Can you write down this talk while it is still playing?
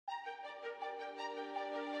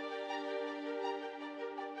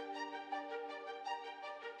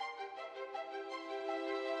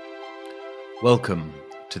Welcome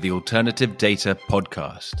to the Alternative Data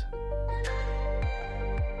Podcast.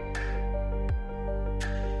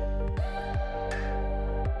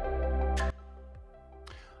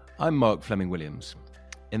 I'm Mark Fleming-Williams.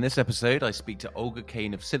 In this episode, I speak to Olga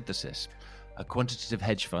Kane of Synthesis, a quantitative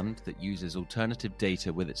hedge fund that uses alternative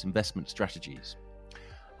data with its investment strategies.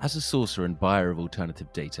 As a sourcer and buyer of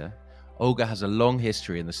alternative data, Olga has a long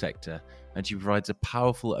history in the sector, and she provides a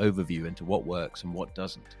powerful overview into what works and what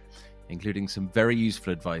doesn't, including some very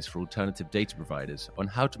useful advice for alternative data providers on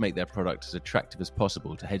how to make their product as attractive as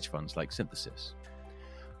possible to hedge funds like Synthesis.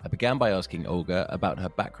 I began by asking Olga about her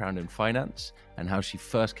background in finance and how she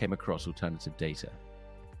first came across alternative data.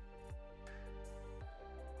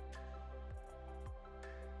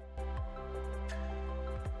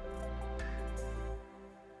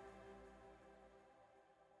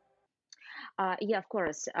 Yeah, of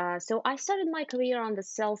course. So I started my career on the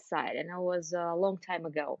sell side, and it was a long time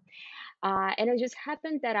ago. And it just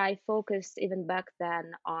happened that I focused even back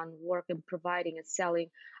then on work and providing and selling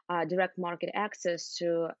direct market access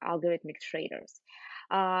to algorithmic traders.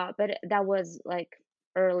 But that was like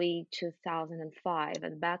early 2005,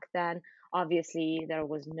 and back then, obviously, there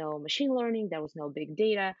was no machine learning, there was no big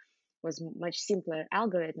data. Was much simpler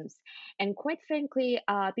algorithms, and quite frankly,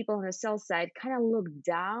 people on the sell side kind of looked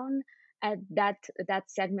down at that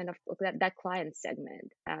segment of that client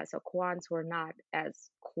segment. So quants were not as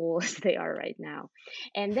cool as they are right now.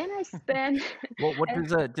 And then I spent What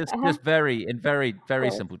does a uh, just very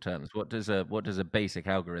well, simple terms? What does a basic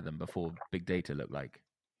algorithm before big data look like?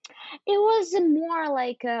 it was more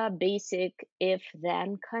like a basic if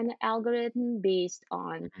then kind of algorithm based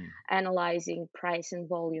on Mhm. analyzing price and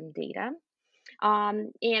volume data.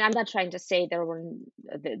 And I'm not trying to say there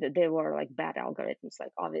were like bad algorithms.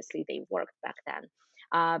 Like obviously they worked back then,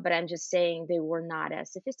 but I'm just saying they were not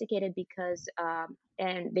as sophisticated because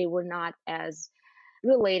and they were not as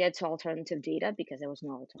related to alternative data because there was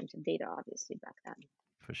no alternative data obviously back then.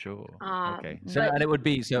 For sure. Uh, Okay. So but and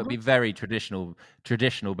it'd uh be very traditional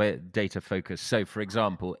data focused. So for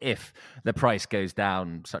example, if the price goes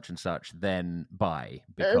down such and such, then buy,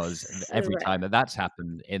 because every right. time that's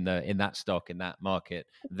happened in that stock in that market,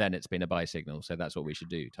 then it's been a buy signal. So that's what we should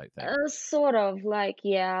do, type thing. Sort of like,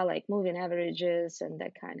 yeah, like moving averages and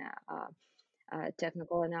that kind of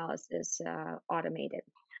technical analysis automated.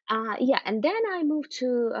 Yeah, and then I moved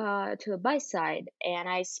to a buy side, and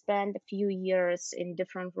I spent a few years in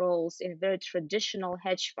different roles in very traditional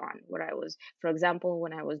hedge fund, where I was, for example,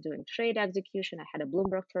 when I was doing trade execution, I had a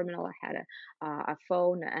Bloomberg terminal, I had a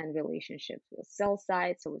phone and relationships with sell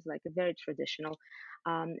side, so it was like a very traditional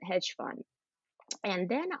hedge fund. And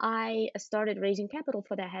then I started raising capital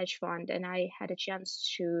for the hedge fund, and I had a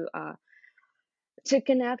chance to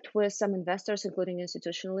connect with some investors, including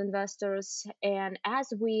institutional investors. And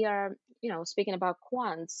as we are, speaking about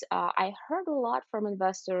quants, I heard a lot from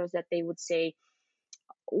investors that they would say,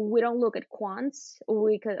 we don't look at quants.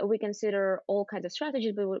 We consider all kinds of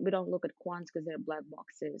strategies, but we don't look at quants because they're black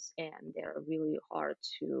boxes and they're really hard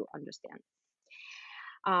to understand.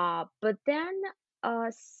 But then,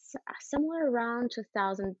 somewhere around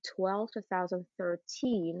 2012,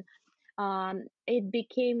 2013, it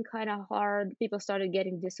became kind of hard. People started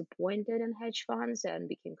getting disappointed in hedge funds and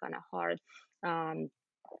became kind of hard um,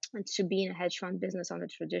 to be in a hedge fund business on the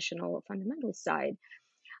traditional fundamental side.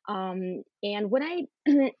 And when I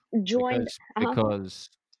joined, Because uh, because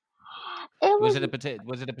it was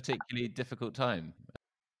was it a particularly difficult time?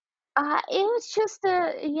 it was just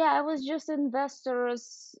yeah, it was just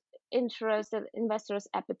investors' interest, investors'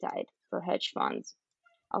 appetite for hedge funds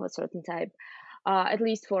of a certain type. At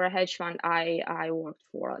least for a hedge fund, I worked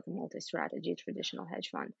for like a multi-strategy traditional hedge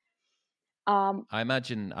fund. Um, I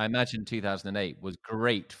imagine 2008 was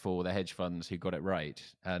great for the hedge funds who got it right,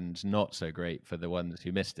 and not so great for the ones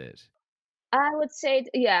who missed it. I would say,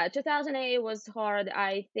 yeah, 2008 was hard.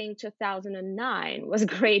 I think 2009 was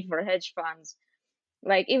great for hedge funds.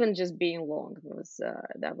 Like even just being long was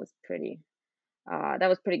that was pretty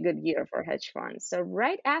good year for hedge funds. So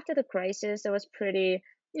right after the crisis, it was pretty,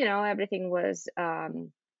 everything was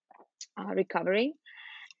recovering,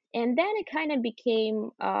 and then it kind of became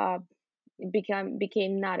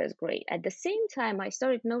not as great. At the same time, I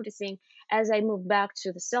started noticing as I moved back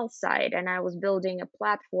to the sell side and I was building a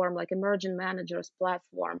platform like emerging managers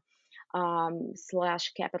platform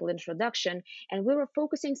slash capital introduction, and we were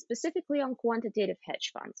focusing specifically on quantitative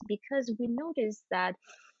hedge funds because we noticed that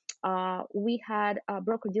we had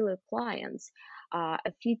broker dealer clients,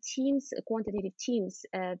 a few teams, quantitative teams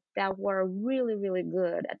that were really, really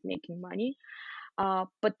good at making money,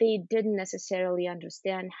 but they didn't necessarily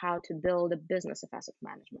understand how to build a business of asset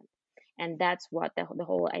management. And that's what the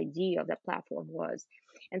whole idea of the platform was.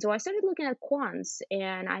 And so I started looking at quants,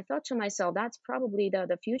 and I thought to myself, that's probably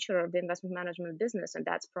the future of the investment management business, and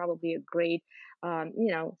that's probably a great,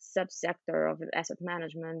 subsector of asset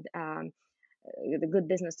management, the good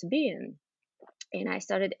business to be in. And I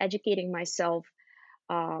started educating myself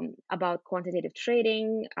about quantitative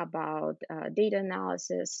trading, about data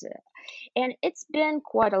analysis, and it's been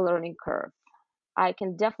quite a learning curve. I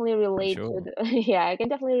can definitely I'm relate to sure. yeah, I can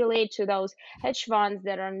definitely relate to those hedge funds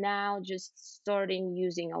that are now just starting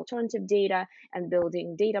using alternative data and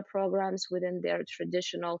building data programs within their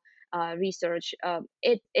traditional research.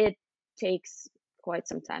 It takes quite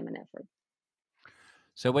some time and effort.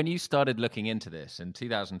 So when you started looking into this in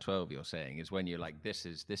 2012, you're saying is when you're like, this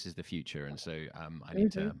is the future, and so Hmm. I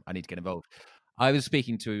need to get involved. I was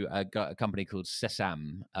speaking to a company called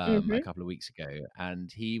Sesam a Hmm. couple of weeks ago,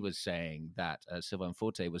 and he was saying that Sylvain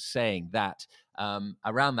Forte was saying that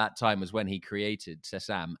around that time was when he created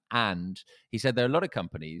Sesam, and he said there are a lot of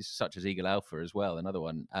companies such as Eagle Alpha as well, another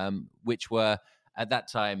one, which were at that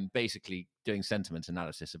time basically doing sentiment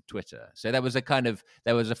analysis of Twitter. So there was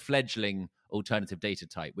a fledgling alternative data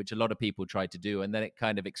type, which a lot of people tried to do, and then it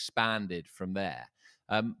kind of expanded from there.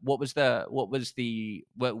 When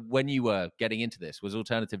you were getting into this, was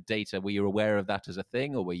alternative data, were you aware of that as a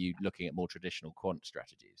thing, or were you looking at more traditional quant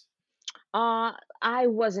strategies? I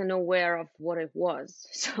wasn't aware of what it was.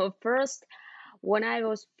 So first, when I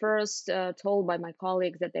was first told by my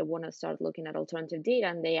colleagues that they want to start looking at alternative data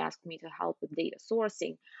and they asked me to help with data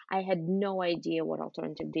sourcing, I had no idea what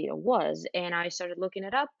alternative data was. And I started looking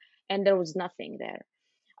it up, and there was nothing there.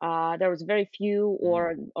 There was very few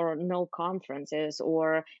Mm. or no conferences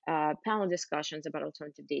or panel discussions about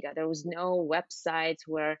alternative data. There was no websites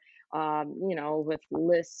where with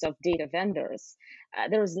lists of data vendors.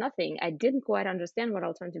 There was nothing. I didn't quite understand what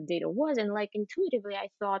alternative data was, and like intuitively, I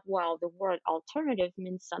thought, well, the word alternative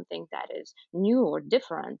means something that is new or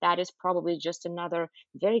different. That is probably just another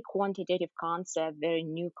very quantitative concept, very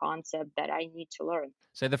new concept that I need to learn.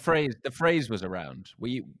 So the phrase was around. Were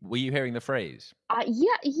you hearing the phrase?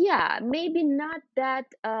 Yeah, yeah, maybe not that.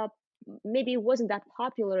 Maybe it wasn't that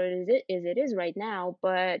popular as it is right now,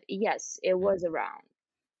 but yes, it was Mm. around.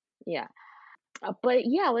 Yeah, but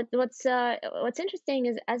yeah, what's interesting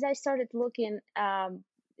is as I started looking,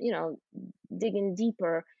 you know, digging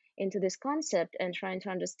deeper into this concept and trying to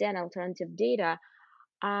understand alternative data,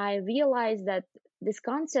 I realized that this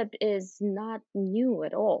concept is not new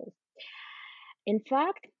at all. In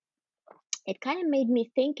fact, it kind of made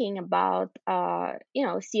me thinking about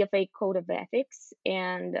CFA code of ethics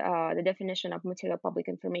and the definition of material public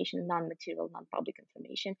information, non-material non-public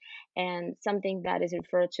information, and something that is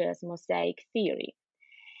referred to as mosaic theory.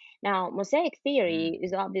 Now mosaic Mm. theory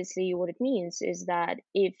is obviously what it means is that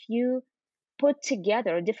if you put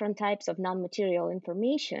together different types of non-material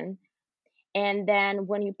information, and then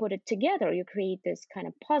when you put it together you create this kind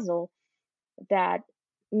of puzzle that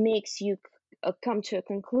makes you come to a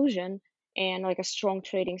conclusion and like a strong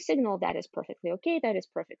trading signal that is perfectly okay, that is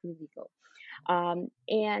perfectly legal.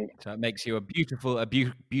 And So it makes you beautiful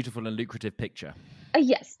and lucrative picture.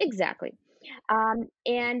 Yes, exactly.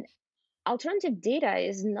 And alternative data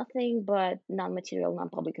is nothing but non-material,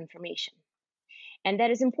 non-public information. And that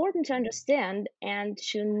is important to understand and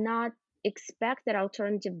to not expect that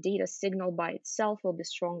alternative data signal by itself will be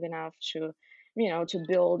strong enough to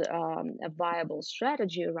build a viable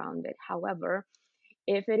strategy around it. However,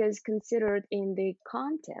 if it is considered in the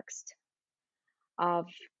context of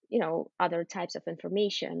other types of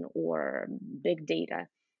information or big data,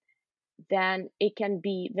 then it can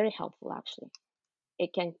be very helpful actually.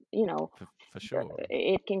 It can For sure.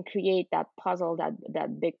 it can create that puzzle,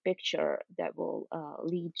 that big picture that will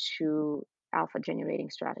lead to alpha generating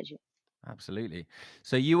strategy. Absolutely.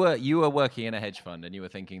 So you were working in a hedge fund, and you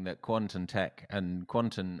were thinking that quantum tech and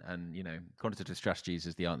quantum and quantitative strategies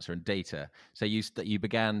is the answer, and data. So you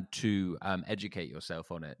began to educate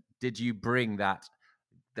yourself on it. Did you bring that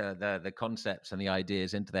the concepts and the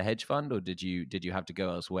ideas into the hedge fund, or did you have to go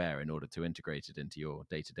elsewhere in order to integrate it into your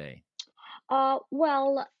day to day?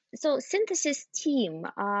 Well, so Synthesis team,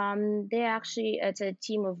 they actually it's a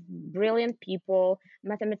team of brilliant people,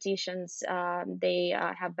 mathematicians. They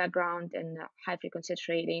have background in high frequency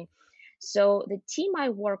trading. So the team I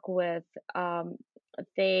work with,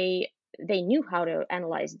 they they knew how to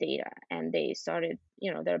analyze data, and they started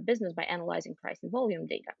their business by analyzing price and volume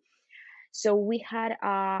data. So we had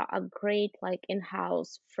a great like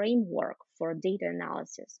in-house framework for data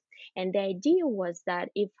analysis. And the idea was that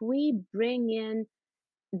if we bring in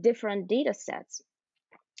different data sets,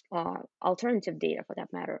 alternative data for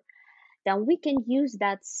that matter, then we can use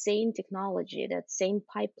that same technology, that same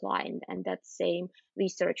pipeline, and that same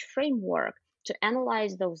research framework to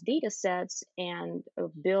analyze those data sets and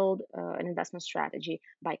build an investment strategy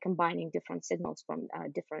by combining different signals from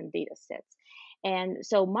different data sets. And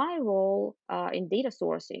so my role in data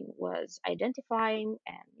sourcing was identifying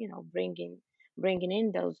and bringing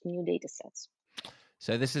in those new data sets.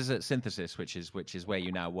 So this is at Synthesis, which is where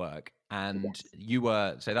you now work, and Yes. you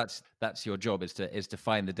were so that's your job is to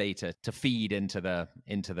find the data to feed into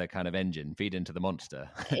the kind of engine, feed into the monster,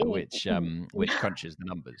 which crunches the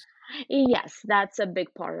numbers. Yes, that's a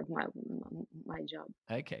big part of my job.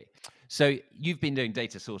 Okay, so you've been doing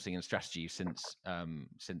data sourcing and strategy since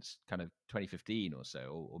kind of 2015 or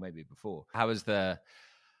so, or maybe before. How has the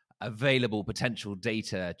available potential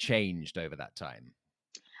data changed over that time?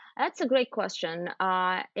 That's a great question.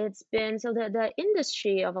 It's been so the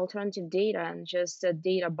industry of alternative data and just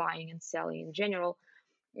data buying and selling in general.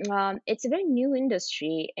 It's a very new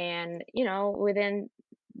industry, and within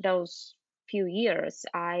those few years,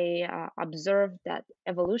 I observed that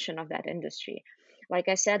evolution of that industry. Like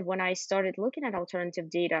I said, when I started looking at alternative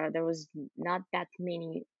data, there was not that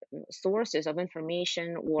many sources of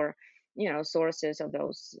information or sources of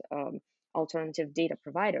those alternative data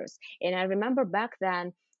providers. And I remember back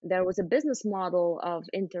then there was a business model of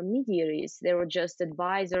intermediaries. They were just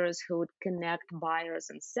advisors who would connect buyers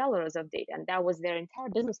and sellers of data, and that was their entire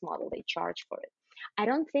business model. They charged for it. I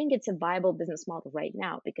don't think it's a viable business model right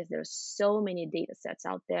now because there's so many data sets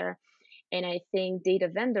out there, and I think data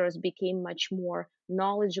vendors became much more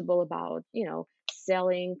knowledgeable about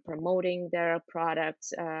selling, promoting their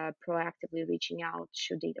products, proactively reaching out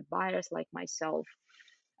to data buyers like myself.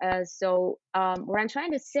 So what I'm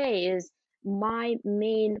trying to say is my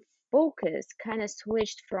main focus kind of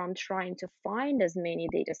switched from trying to find as many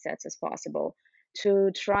data sets as possible to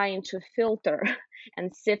trying to filter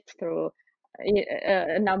and sift through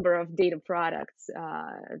a number of data products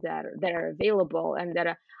that are available, and that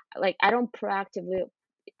are like I don't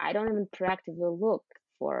even proactively look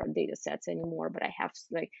for data sets anymore, but I have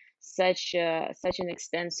like such an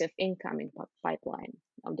extensive incoming pipeline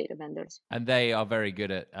of data vendors. And they are very good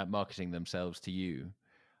at marketing themselves to you.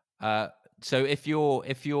 Uh, so if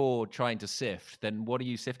you're trying to sift, then what are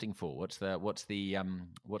you sifting for? What's the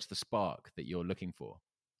spark that you're looking for?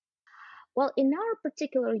 Well, in our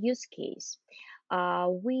particular use case,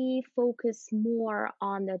 we focus more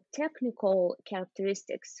on the technical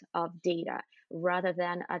characteristics of data rather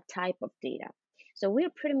than a type of data. So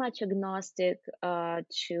we're pretty much agnostic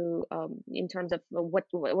to in terms of what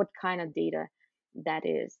kind of data that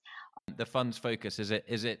is. The fund's focus is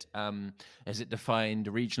it defined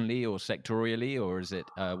regionally or sectorially, or is it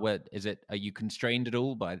where is it? Are you constrained at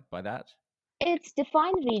all by that? It's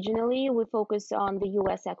defined regionally. We focus on the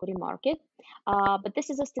U.S. equity market, but this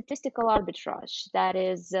is a statistical arbitrage that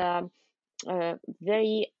is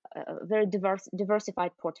very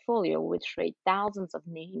diversified portfolio. We trade thousands of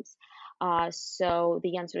names. So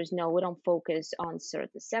the answer is no. We don't focus on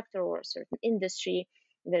certain sector or a certain industry.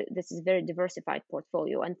 This is a very diversified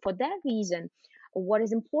portfolio, and for that reason, what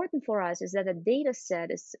is important for us is that a data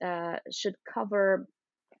set should cover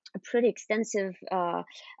a pretty extensive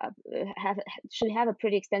have should have a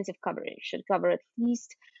pretty extensive coverage. Should cover at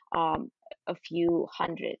least a few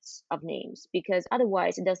hundreds of names, because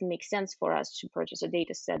otherwise it doesn't make sense for us to purchase a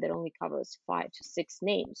data set that only covers 5 to 6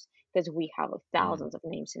 names, because we have Mm. thousands of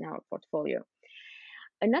names in our portfolio.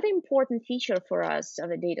 Another important feature for us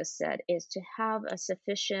of a data set is to have a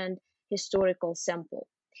sufficient historical sample.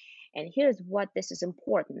 And here's what this is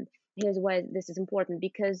important. Here's why this is important,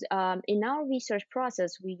 because in our research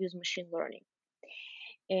process, we use machine learning.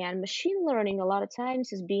 And machine learning, a lot of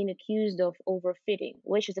times, is being accused of overfitting,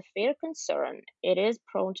 which is a fair concern. It is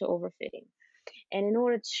prone to overfitting. And in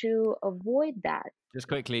order to avoid that, Just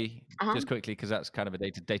quickly, uh just quickly, because that's kind of a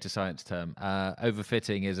data science term.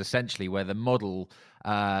 Overfitting is essentially where the model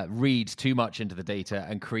reads too much into the data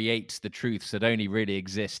and creates the truths that only really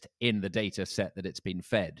exist in the data set that it's been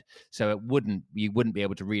fed. So you wouldn't be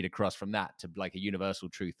able to read across from that to like a universal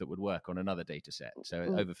truth that would work on another data set. So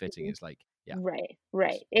overfitting is like, yeah, Right, yes.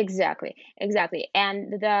 right, exactly, exactly.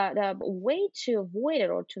 And the way to avoid it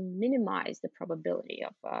or to minimize the probability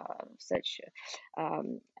of such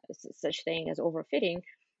thing as overfitting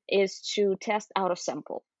is to test out of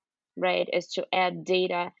sample, right? Is to add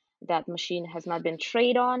data that machine has not been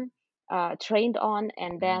trained on,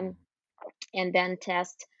 Mm, and then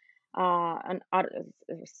test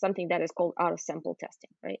something that is called out of sample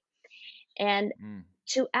testing, right? And mm,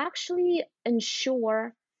 to actually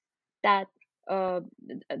ensure that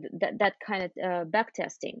that kind of back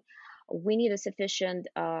testing, we need a sufficient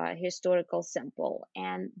historical sample,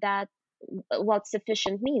 and that what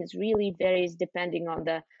sufficient means really varies depending on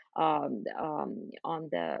the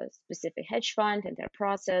specific hedge fund and their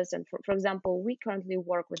process. And for example, we currently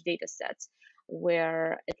work with data sets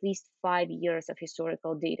where at least 5 years of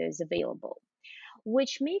historical data is available,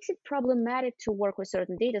 which makes it problematic to work with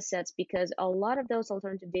certain data sets because a lot of those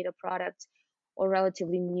alternative data products are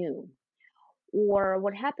relatively new. Or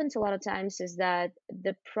what happens a lot of times is that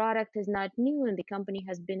the product is not new and the company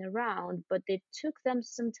has been around, but it took them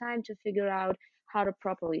some time to figure out how to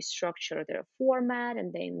properly structure their format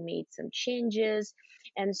and they made some changes.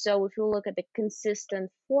 And so if you look at the consistent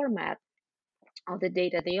format of the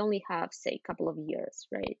data, they only have, say, a couple of years,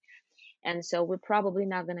 right? And so we're probably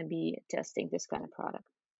not going to be testing this kind of product.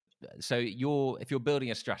 So if you're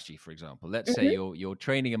building a strategy, for example, let's say Hmm. you're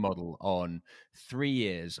training a model on 3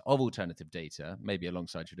 years of alternative data, maybe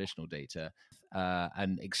alongside traditional data,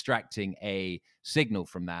 and extracting a signal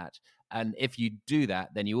from that. And if you do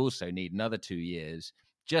that, then you also need another 2 years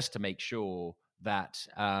just to make sure that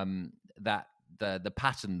that the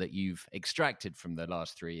pattern that you've extracted from the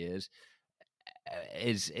last 3 years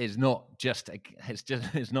is not just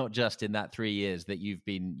it's not just in that 3 years that you've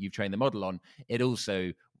trained the model on. It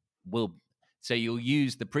also will, so you'll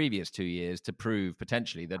use the previous 2 years to prove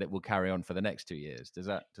potentially that it will carry on for the next 2 years. Does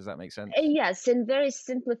that make sense? Yes, in very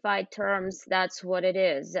simplified terms, that's what it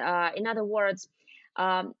is. In other words,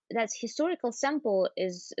 that's historical sample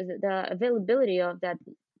is the availability of that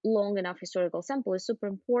long enough historical sample is super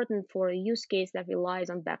important for a use case that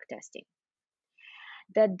relies on backtesting.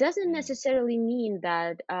 That doesn't Mm. necessarily mean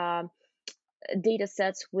that data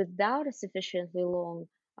sets without a sufficiently long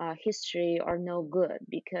history are no good,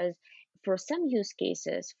 because for some use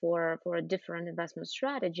cases, for different investment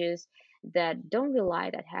strategies that don't rely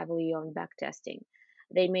that heavily on backtesting,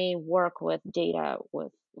 they may work with data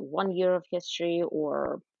with 1 year of history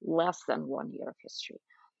or less than 1 year of history.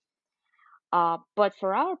 But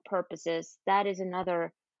for our purposes, that is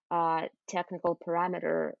another technical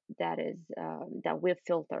parameter that we've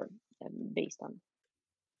filtered based on.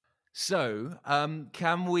 So,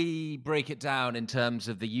 can we break it down in terms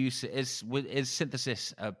of the use? Is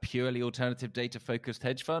Synthesis a purely alternative data focused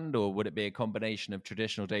hedge fund, or would it be a combination of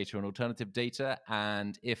traditional data and alternative data?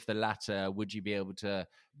 And if the latter, would you be able to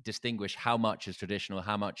distinguish how much is traditional,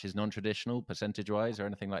 how much is non-traditional, percentage wise, or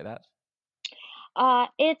anything like that?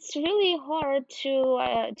 It's really hard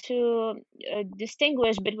to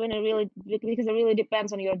distinguish between a really because it really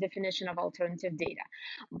depends on your definition of alternative data.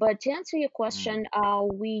 But to answer your Mm. question,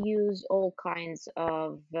 we use all kinds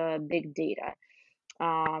of big data,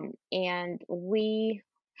 and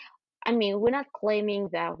I mean, we're not claiming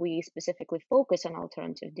that we specifically focus on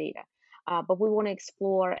alternative data, but we want to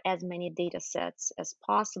explore as many data sets as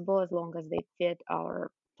possible as long as they fit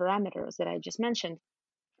our parameters that I just mentioned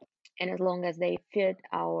and as long as they fit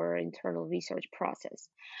our internal research process.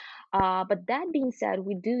 But that being said,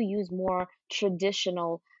 we do use more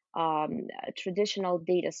traditional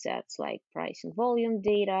data sets like price and volume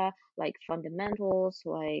data, like fundamentals,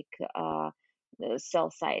 like the sell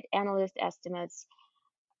side analyst estimates,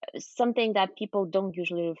 something that people don't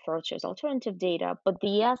usually refer to as alternative data, but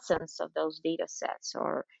the essence of those data sets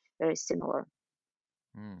are very similar.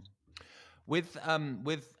 Mm. With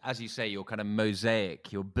as you say, your kind of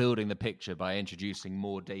mosaic, you're building the picture by introducing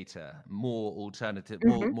more data, more alternative, Hmm.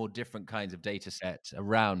 more different kinds of data sets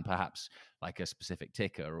around perhaps like a specific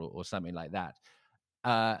ticker or something like that.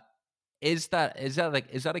 Uh, is that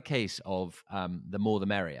a case of the more the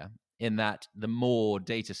merrier? In that the more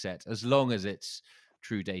data set, as long as it's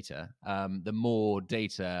true data, the more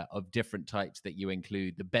data of different types that you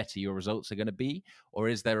include, the better your results are going to be. Or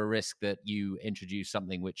is there a risk that you introduce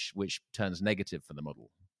something which turns negative for the model?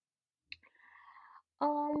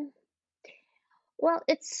 Um, well,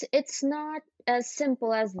 it's not as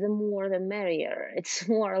simple as the more the merrier. It's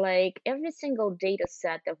more like every single data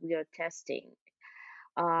set that we are testing,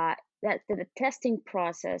 uh, that the testing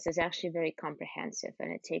process is actually very comprehensive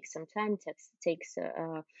and it takes some time, takes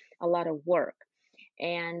a lot of work.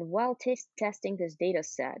 And while testing this data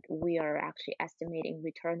set, we are actually estimating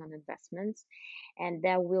return on investments, and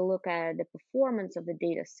that we'll look at the performance of the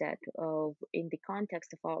data set in the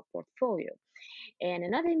context of our portfolio. And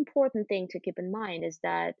another important thing to keep in mind is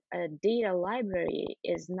that a data library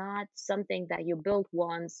is not something that you build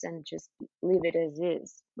once and just leave it as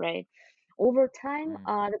is, right? Over time, Mm.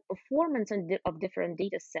 the performance of different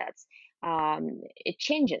data sets it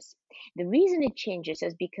changes. The reason it changes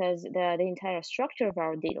is because the entire structure of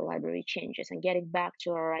our data library changes. And getting back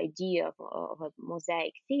to our idea of a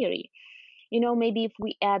mosaic theory, maybe if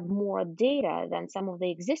we add more data, then some of the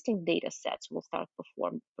existing data sets will start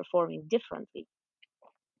performing differently.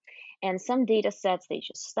 And some data sets, they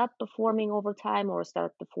just stop performing over time or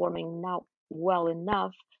start performing not well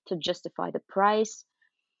enough to justify the price.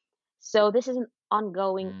 So this is an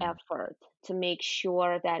ongoing Mm. effort to make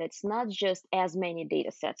sure that it's not just as many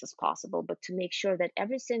data sets as possible, but to make sure that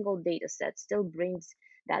every single data set still brings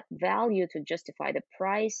that value to justify the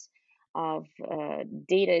price of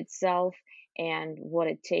data itself and what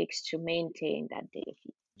it takes to maintain that data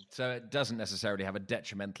feed. So it doesn't necessarily have a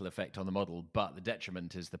detrimental effect on the model, but the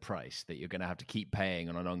detriment is the price that you're going to have to keep paying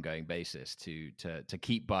on an ongoing basis to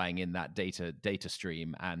keep buying in that data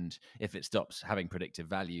stream. And if it stops having predictive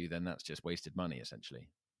value, then that's just wasted money, essentially.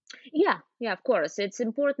 Yeah, yeah, of course. It's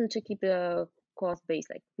important to keep the cost base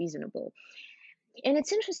like reasonable. And it's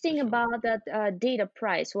For interesting sure. about that data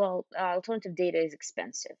price. Well, alternative data is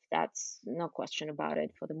expensive. That's no question about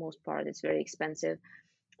it. For the most part, it's very expensive.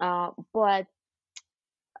 But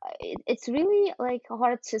it's really like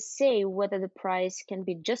hard to say whether the price can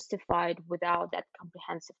be justified without that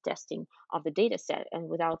comprehensive testing of the data set and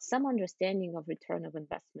without some understanding of return of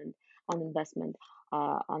investment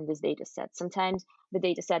on this data set. Sometimes the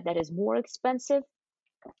data set that is more expensive,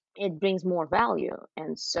 it brings more value.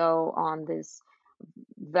 And so on this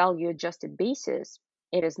value adjusted basis,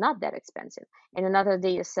 it is not that expensive. And another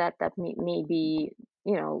data set that may be,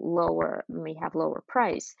 lower, may have lower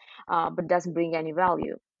price, but doesn't bring any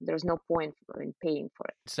value. There's no point in paying for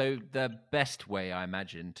it. So the best way, I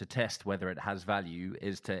imagine, to test whether it has value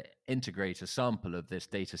is to integrate a sample of this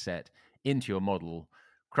data set into your model,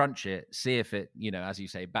 crunch it, see if it, as you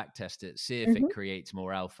say, backtest it, see if it Hmm. creates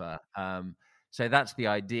more alpha. So that's the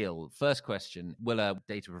ideal. First question: will a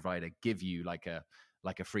data provider give you like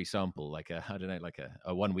a free sample, like a I don't know, like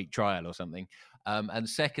a 1 week trial or something? And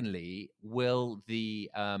secondly, will the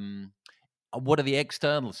what are the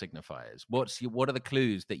external signifiers? What are the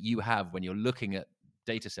clues that you have when you're looking at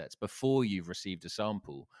data sets before you've received a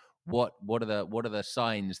sample? What are the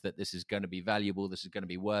signs that this is going to be valuable? This is going to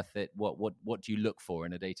be worth it. What do you look for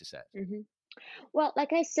in a data set? Hmm. Well,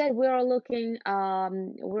 like I said, we're looking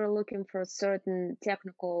for certain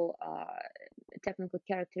technical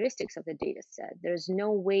characteristics of the data set. There's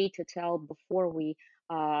no way to tell before we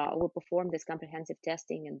perform this comprehensive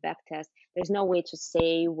testing and back test. There's no way to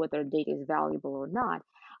say whether data is valuable or not.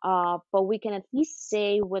 But we can at least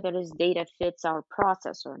say whether this data fits our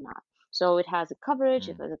process or not. So it has a coverage.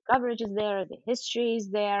 If Mm. the coverage is there, the history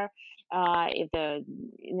is there. If the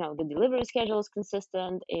delivery schedule is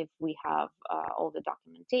consistent, if we have all the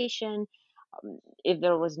documentation, if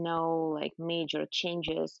there was no like major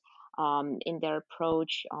changes in their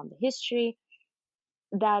approach on the history,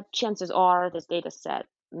 that chances are this data set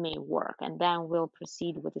may work, and then we'll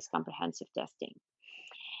proceed with this comprehensive testing.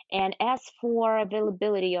 And as for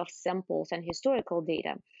availability of samples and historical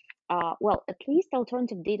data, well, at least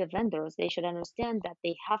alternative data vendors, they should understand that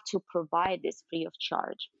they have to provide this free of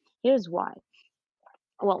charge. Here's why.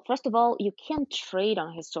 Well, first of all, you can't trade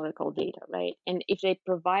on historical data, right? And if they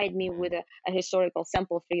provide me with a historical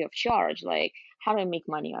sample free of charge, like how do I make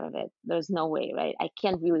money out of it? There's no way, right? I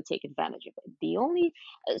can't really take advantage of it.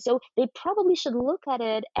 So they probably should look at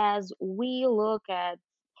it as we look at,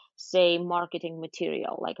 say, marketing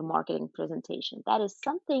material, like a marketing presentation. That is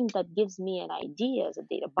something that gives me an idea as a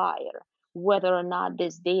data buyer whether or not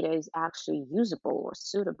this data is actually usable or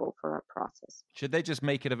suitable for our process. Should they just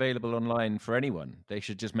make it available online for anyone? They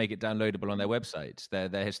should just make it downloadable on their websites, their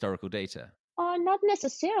historical data. Not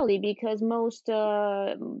necessarily, because most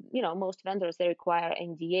vendors, they require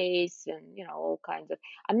NDAs and all kinds of.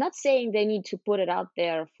 I'm not saying they need to put it out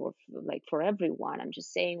there for everyone. I'm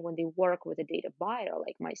just saying when they work with a data buyer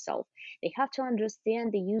like myself, they have to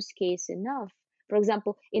understand the use case enough. For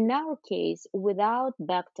example, in our case, without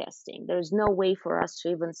backtesting, there's no way for us to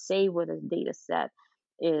even say whether the data set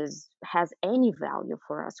is has any value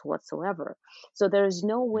for us whatsoever. So there's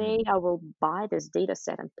no way Mm. I will buy this data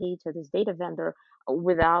set and pay to this data vendor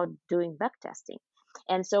without doing backtesting.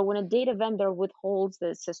 And so when a data vendor withholds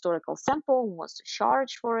this historical sample and wants to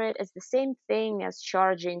charge for it, it's the same thing as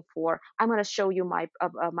charging for, I'm going to show you my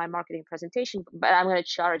marketing presentation, but I'm going to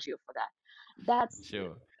charge you for that. That's,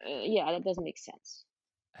 Sure. yeah, that doesn't make sense.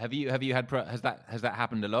 Have you had has that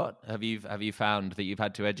happened a lot? Have you found that you've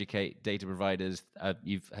had to educate data providers?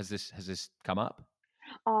 You've has this come up?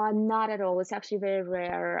 Not at all. It's actually very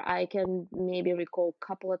rare. I can maybe recall a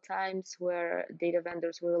couple of times where data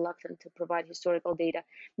vendors were reluctant to provide historical data.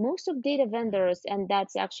 Most of data Mm. vendors, and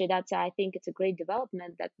that's I think it's a great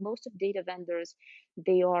development that most of data vendors,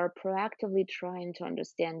 they are proactively trying to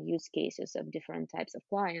understand use cases of different types of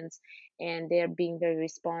clients, and they're being very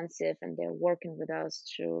responsive, and they're working with us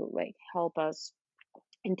to like help us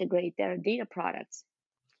integrate their data products.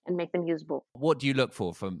 and make them usable. What do you look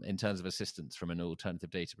for in terms of assistance from an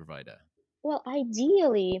alternative data provider? Well,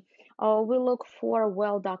 ideally, we look for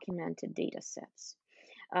well-documented data sets.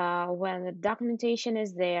 When the documentation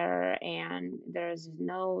is there and there's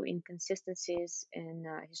no inconsistencies in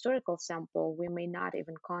a historical sample, we may not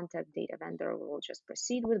even contact data vendor. We'll just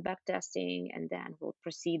proceed with backtesting and then we'll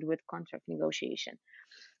proceed with contract negotiation.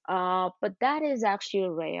 But that is actually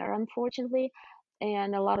rare, unfortunately.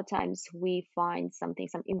 And a lot of times we find some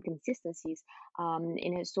inconsistencies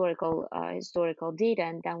in historical data,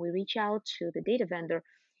 and then we reach out to the data vendor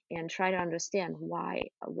and try to understand why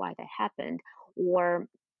that happened, or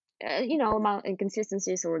among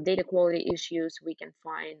inconsistencies or data quality issues. We can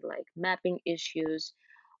find like mapping issues,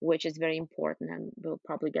 which is very important, and we'll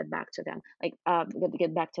probably get back to them.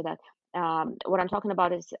 Get back to that. What I'm talking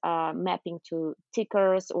about is mapping to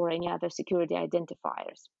tickers or any other security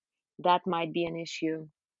identifiers. That might be an issue.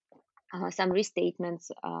 Some restatements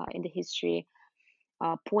in the history,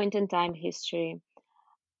 point in time history,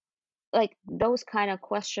 like those kind of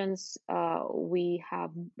questions. We have,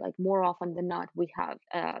 like, more often than not, we have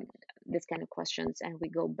this kind of questions, and we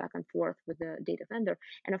go back and forth with the data vendor.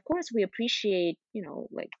 And of course, we appreciate,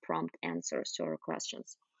 like, prompt answers to our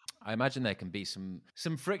questions. I imagine there can be some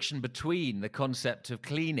friction between the concept of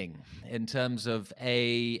cleaning in terms of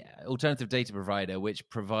a alternative data provider which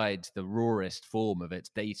provides the rawest form of its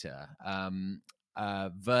data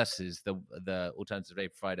versus the alternative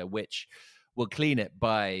data provider which will clean it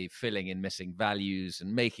by filling in missing values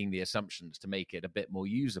and making the assumptions to make it a bit more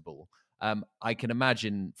usable. I can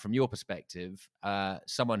imagine from your perspective,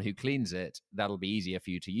 someone who cleans it, that'll be easier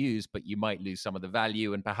for you to use, but you might lose some of the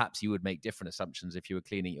value, and perhaps you would make different assumptions if you were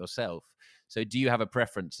cleaning it yourself. So do you have a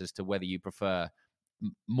preference as to whether you prefer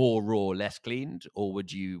more raw, less cleaned, or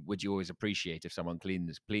would you always appreciate if someone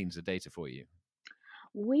cleans the data for you?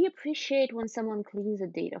 We appreciate when someone cleans the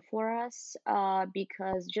data for us,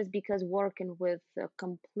 because working with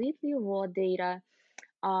completely raw data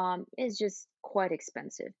is just quite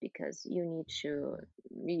expensive, because you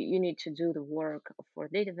need to do the work for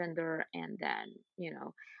data vendor, and then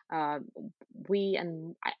uh,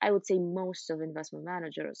 I would say most of investment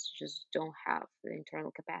managers just don't have the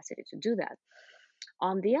internal capacity to do that.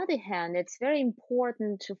 On the other hand, it's very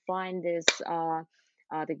important to find this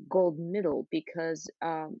the gold middle, because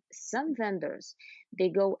some vendors, they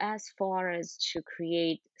go as far as to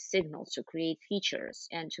create signals, to create features,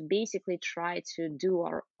 and to basically try to do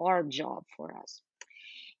our job for us,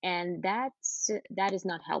 and that is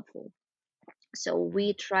not helpful. So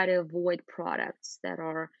we try to avoid products that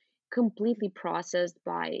are completely processed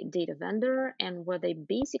by data vendor, and where they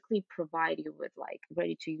basically provide you with like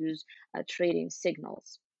ready to use trading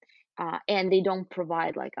signals, and they don't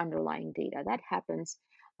provide like underlying data. That happens,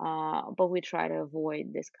 but we try to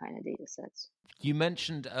avoid this kind of data sets. You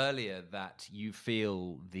mentioned earlier that you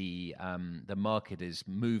feel the market is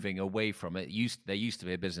moving away from it. There used to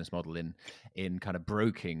be a business model in kind of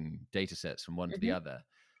broking data sets from one to the Hmm. other.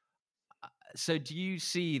 So do you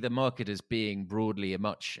see the market as being broadly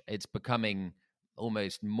it's becoming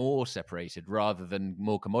almost more separated rather than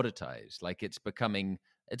more commoditized? Like it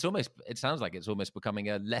sounds like it's almost becoming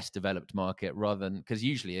a less developed market rather than, because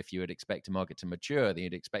usually if you would expect a market to mature, then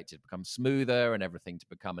you'd expect it to become smoother and everything to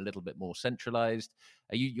become a little bit more centralized.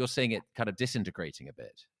 You're seeing it kind of disintegrating a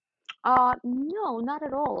bit? No, not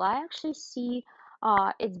at all. I actually see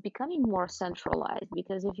it's becoming more centralized,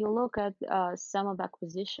 because if you look at some of the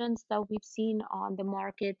acquisitions that we've seen on the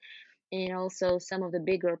market, and also some of the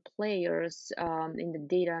bigger players in the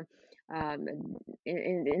data, um,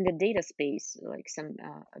 in the data space, like some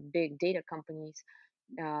big data companies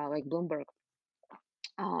like Bloomberg,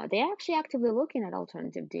 they're actually actively looking at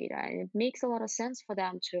alternative data, and it makes a lot of sense for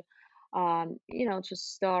them to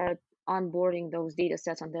start onboarding those data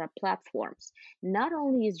sets on their platforms. Not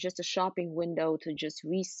only is just a shopping window to just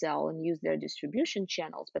resell and use their distribution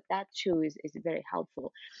channels, but that too is very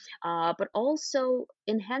helpful. But also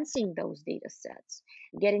enhancing those data sets,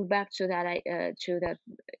 getting back to that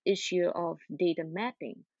issue of data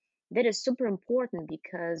mapping. That is super important,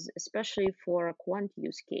 because especially for a quant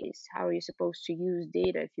use case, how are you supposed to use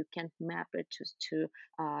data if you can't map it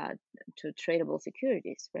uh, to tradable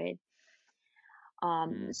securities, right?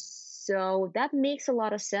 So that makes a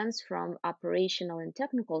lot of sense from operational and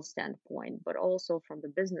technical standpoint, but also from the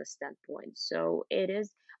business standpoint. So it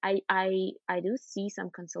is. I do see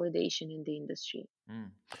some consolidation in the industry.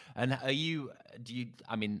 Mm. And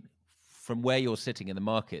I mean, from where you're sitting in the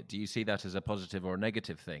market, do you see that as a positive or a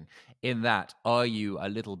negative thing? In that, are you a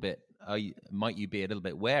little bit might you be a little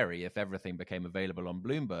bit wary if everything became available on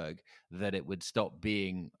Bloomberg that it would stop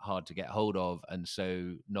being hard to get hold of, and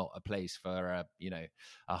so not a place for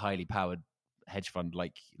a highly powered hedge fund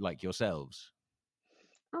like yourselves?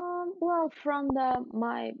 Well, from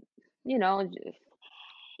my, you know,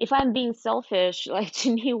 if I'm being selfish, like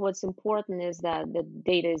to me, what's important is that the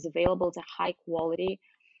data is available to high quality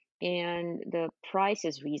and the price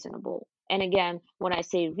is reasonable. And again, when I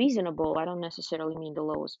say reasonable, I don't necessarily mean the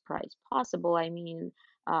lowest price possible. I mean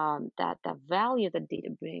that the value that data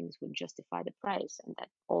brings would justify the price, and that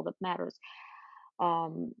all that matters.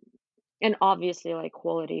 Um, and obviously, like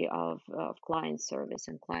quality of client service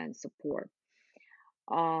and client support.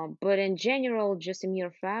 But in general, just a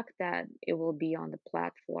mere fact that it will be on the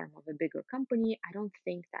platform of a bigger company, I don't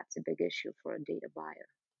think that's a big issue for a data buyer.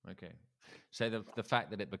 Okay. So the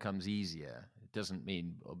fact that it becomes easier doesn't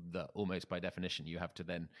mean that almost by definition you have to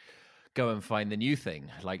then go and find the new thing.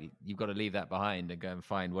 Like you've got to leave that behind and go and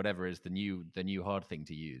find whatever is the new hard thing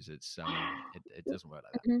to use. It doesn't work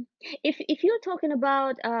like that. Mhm. If you're talking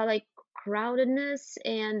about like crowdedness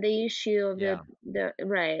and the issue of Yeah. the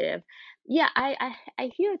right, yeah,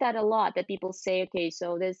 I hear that a lot. That people say, okay,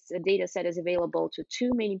 so this data set is available to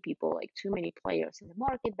too many people, like too many players in the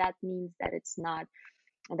market. That means that it's not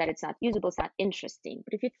usable, it's not interesting.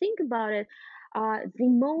 But if you think about it, the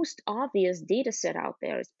most obvious data set out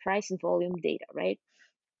there is price and volume data, right?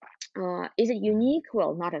 Is it Mhm. unique?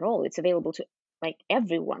 Well, not at all. It's available to like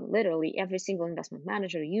everyone, literally every single investment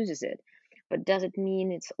manager uses it. But does it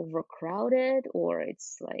mean it's overcrowded or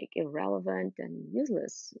it's like irrelevant and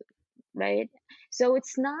useless, right? So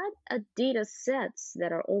it's not a data sets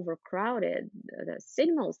that are overcrowded, the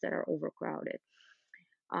signals that are overcrowded.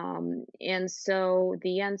 And so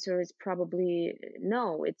the answer is probably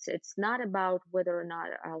no. It's not about whether or not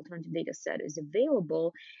an alternative data set is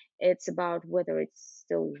available. It's about whether it's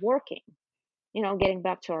still working. Getting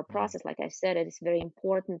back to our Mm. process, like I said, it is very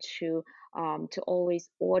important to always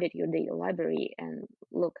audit your data library and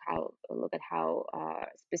look at how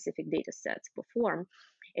specific data sets perform.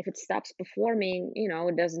 If it stops performing,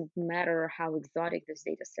 it doesn't matter how exotic this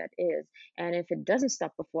data set is. And if it doesn't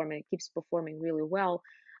stop performing, it keeps performing really well.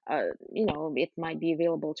 It might be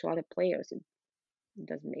available to other players. It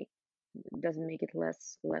doesn't make it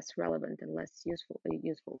less relevant and less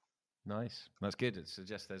useful. Nice. That's good. It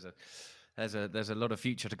suggests there's a lot of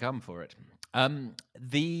future to come for it.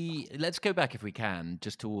 The Let's go back if we can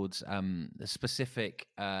just towards the specific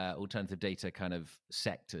alternative data kind of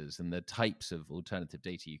sectors and the types of alternative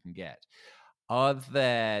data you can get.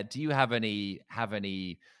 Do you have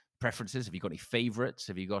any preferences? Have you got any favorites?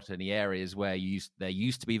 Have you got any areas where there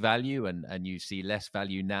used to be value and you see less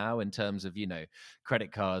value now in terms of,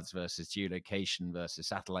 credit cards versus geolocation versus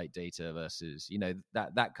satellite data versus,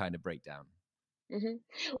 that kind of breakdown? hmm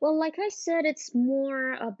Well, like I said, it's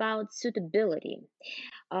more about suitability.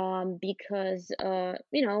 Because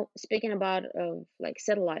speaking about like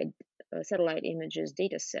satellite images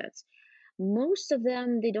data sets, most of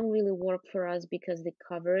them they don't really work for us because the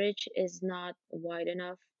coverage is not wide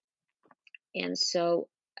enough. And so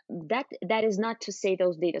that is not to say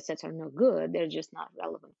those data sets are no good, they're just not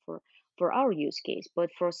relevant for our use case. But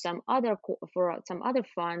for some other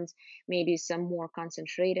funds, maybe some more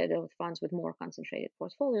concentrated funds with more concentrated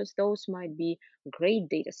portfolios, those might be great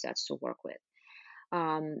data sets to work with.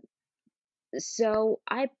 um, so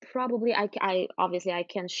I obviously I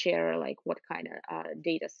can share like what kind of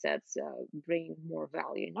data sets bring more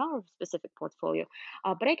value in our specific portfolio,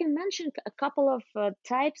 but I can mention a couple of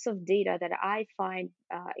types of data that I find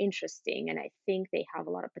interesting and I think they have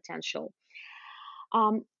a lot of potential.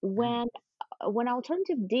 um, Mm. when when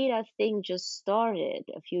alternative data thing just started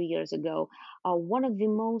a few years ago, one of the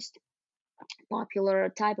most popular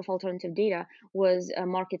type of alternative data was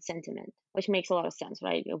market sentiment, which makes a lot of sense,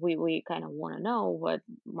 right? We kind of want to know what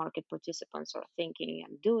market participants are thinking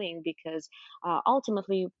and doing because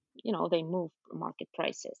ultimately, they move market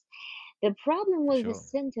prices. The problem For with the sure.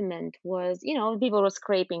 sentiment was, people were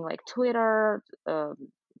scraping like Twitter,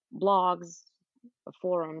 blogs,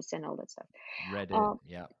 forums, and all that stuff. Reddit. Uh,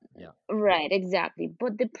 Yeah. Yeah. Right, exactly.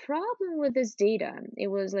 But the problem with this data, it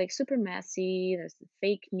was like super messy, there's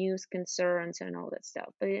fake news concerns and all that stuff.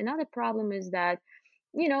 But another problem is that,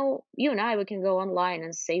 you and I, we can go online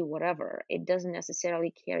and say whatever. It doesn't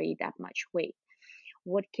necessarily carry that much weight.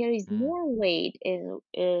 What carries Mm. more weight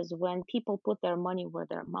is when people put their money where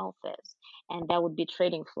their mouth is, and that would be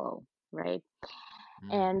trading flow, right?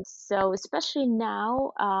 Mm. And so, especially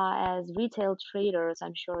now, as retail traders,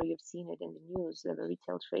 I'm sure you've seen it in the news, that the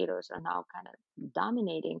retail traders are now kind of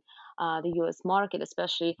dominating the US market,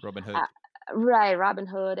 especially. Robin Uh, Hood. Right,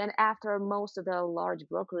 Robinhood, and after most of the large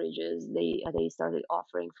brokerages, they started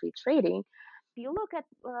offering free trading. If you look at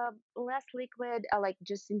less liquid, like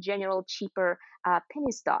just in general cheaper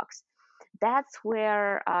penny stocks, that's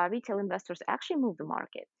where retail investors actually move the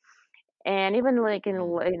market, and even like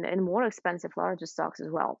Mm. in more expensive larger stocks as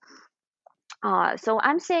well. So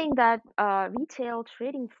I'm saying that retail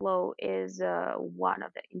trading flow is one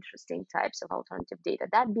of the interesting types of alternative data.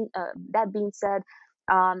 That being said,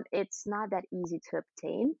 it's not that easy to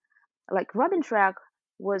obtain. Like Robintrack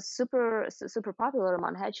was super popular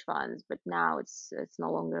among hedge funds, but now it's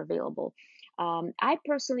no longer available. I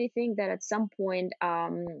personally think that at some point,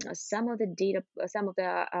 some of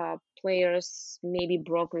the players, maybe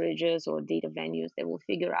brokerages or data venues, they will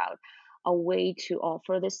figure out a way to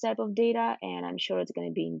offer this type of data, and I'm sure it's going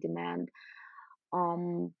to be in demand.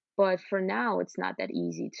 But for now, it's not that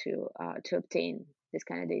easy to obtain this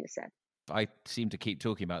kind of data set. I seem to keep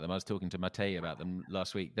talking about them. I was talking to Matei about them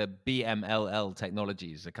last week. The BMLL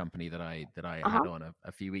Technologies, a company that I had Uh-huh. on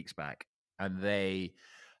a few weeks back, and they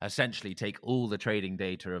essentially take all the trading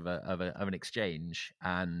data of an exchange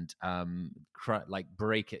and like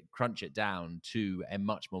crunch it down to a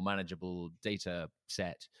much more manageable data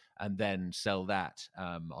set, and then sell that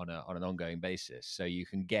on an ongoing basis. So you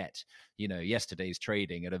can get yesterday's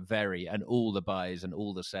trading at a very and all the buys and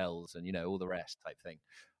all the sells and all the rest type thing.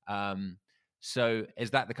 So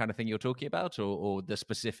is that the kind of thing you're talking about, or the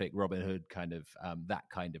specific Robinhood kind of that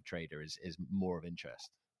kind of trader is more of interest?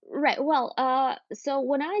 Right. Well, so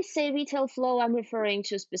when I say retail flow, I'm referring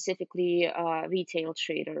to specifically retail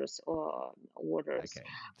traders or orders. Okay,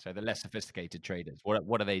 so the less sophisticated traders,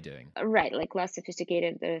 what are they doing? Right, like less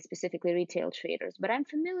sophisticated, specifically retail traders. But I'm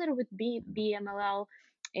familiar with Mm. BMLL,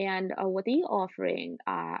 and what they're offering,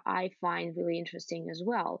 I find really interesting as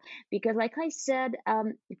well. Because, like I said,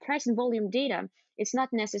 price and volume data, it's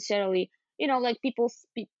not necessarily, like people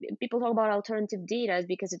talk about alternative data is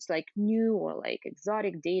because it's like new or like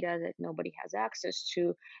exotic data that nobody has access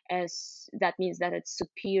to, as that means that it's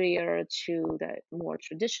superior to the more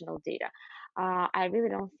traditional data. I really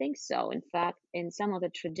don't think so. In fact, in some of the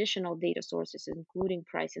traditional data sources, including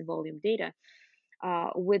price and volume data,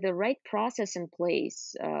 with the right process in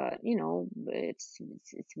place, it's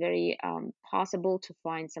very possible to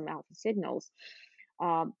find some alpha signals.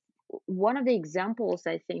 Um, One of the examples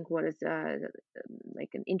I think what is like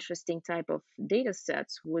an interesting type of data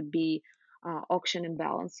sets would be auction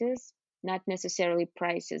imbalances, not necessarily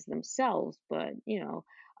prices themselves, but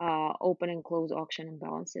open and close auction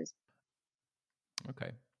imbalances.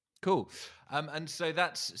 Okay, cool. And so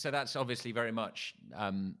that's obviously very much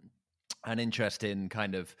an interest in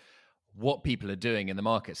kind of what people are doing in the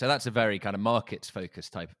market. So that's a very kind of markets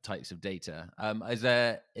focused types of data. Is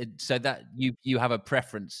there so that you have a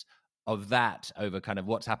preference of that over kind of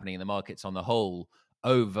what's happening in the markets on the whole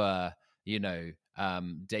over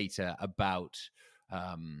data about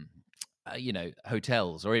um,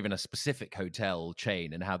 hotels or even a specific hotel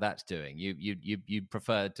chain and how that's doing. You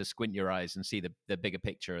prefer to squint your eyes and see the bigger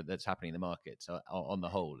picture that's happening in the markets on the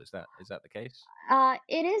whole. Is that the case?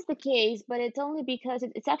 It is the case, but it's only because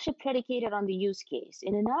it's actually predicated on the use case.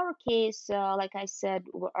 And in our case, like I said,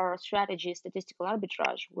 our strategy is statistical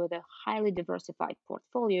arbitrage with a highly diversified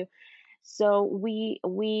portfolio. So we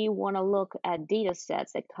want to look at data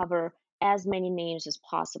sets that cover as many names as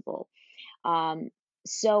possible. Um,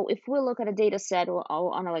 so if we look at a data set or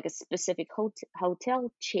on like a specific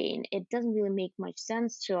hotel chain, it doesn't really make much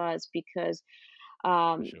sense to us because For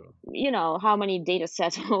um, sure. how many data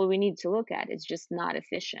sets will we need to look at? It's just not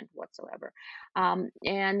efficient whatsoever. And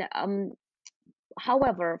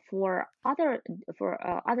However, for other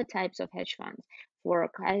types of hedge funds, for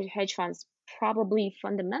hedge funds, probably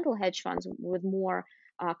fundamental hedge funds with more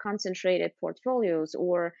concentrated portfolios,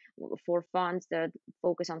 or for funds that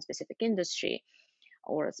focus on specific industry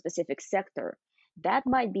or a specific sector, that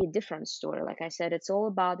might be a different story. Like I said, it's all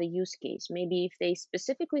about the use case. Maybe if they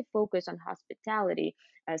specifically focus on hospitality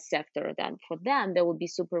sector, then for them, that would be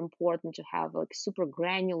super important to have like super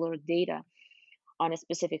granular data on a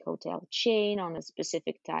specific hotel chain, on a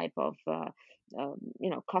specific type of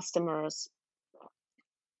customers.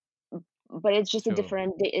 But Sure. it's just a Yeah.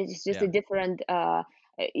 different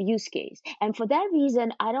use case. And for that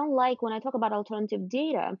reason, I don't like when I talk about alternative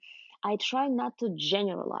data. I try not to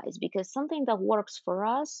generalize because something that works for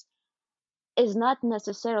us is not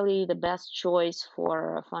necessarily the best choice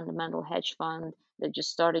for a fundamental hedge fund that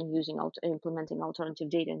just started implementing alternative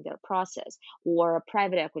data in their process, or a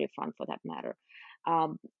private equity fund for that matter.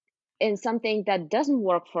 Um, and something that doesn't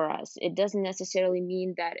work for us, it doesn't necessarily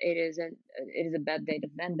mean that it is a bad data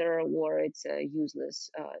vendor or it's a useless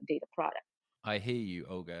data product. I hear you,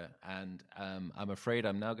 Olga, and I'm afraid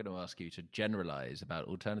I'm now going to ask you to generalize about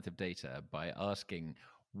alternative data by asking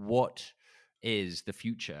what is the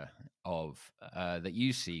future of that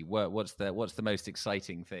you see. What's the most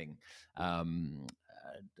exciting thing?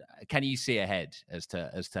 Can you see ahead as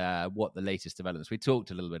to what the latest developments? We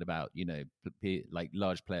talked a little bit about, like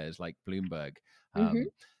large players like Bloomberg Mm-hmm.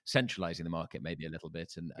 centralizing the market maybe a little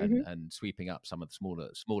bit Mm-hmm. and sweeping up some of the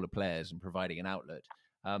smaller players and providing an outlet.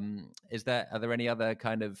 Are there any other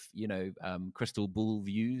kind of crystal ball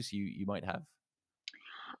views you might have?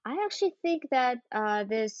 I actually think that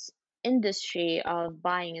this industry of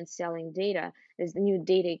buying and selling data, this new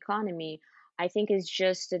data economy, I think is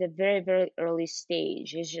just at a very, very early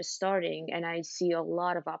stage. It's just starting, and I see a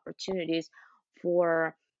lot of opportunities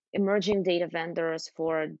for emerging data vendors,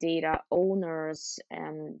 for data owners,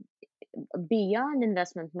 and beyond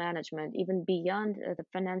investment management, even beyond the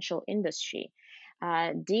financial industry.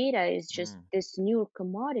 Data is just Mm. this new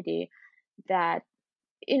commodity that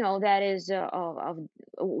that is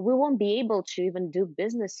we won't be able to even do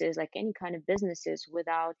businesses like any kind of businesses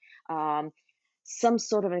without um, some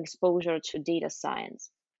sort of an exposure to data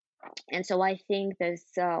science. And so I think this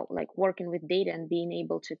like working with data and being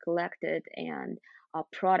able to collect it and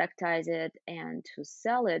productize it and to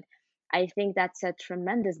sell it, I think that's a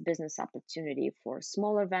tremendous business opportunity for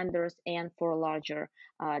smaller vendors and for larger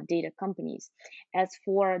data companies. As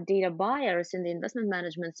for data buyers in the investment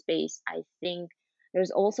management space, I think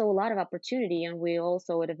there's also a lot of opportunity, and we're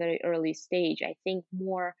also at a very early stage. I think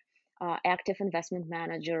more active investment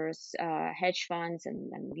managers, hedge funds, and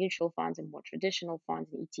mutual funds, and more traditional funds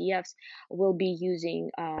and ETFs will be using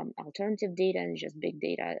alternative data and just big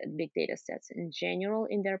data sets in general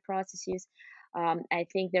in their processes. I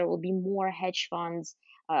think there will be more hedge funds,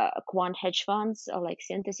 quant hedge funds like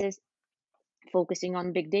Synthesis, focusing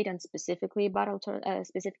on big data and specifically about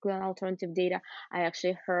specifically on alternative data. I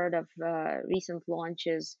actually heard of recent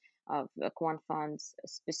launches of quant funds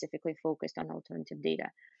specifically focused on alternative data.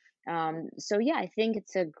 So yeah, I think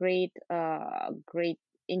it's a great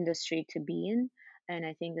industry to be in, and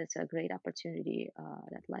I think that's a great opportunity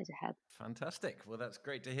that lies ahead. Fantastic. Well, that's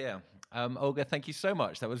great to hear. Olga, thank you so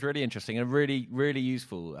much. That was really interesting and really, really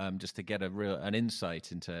useful just to get an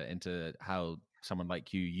insight into how someone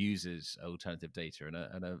like you uses alternative data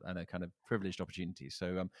and a kind of privileged opportunity.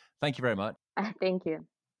 So thank you very much. Thank you.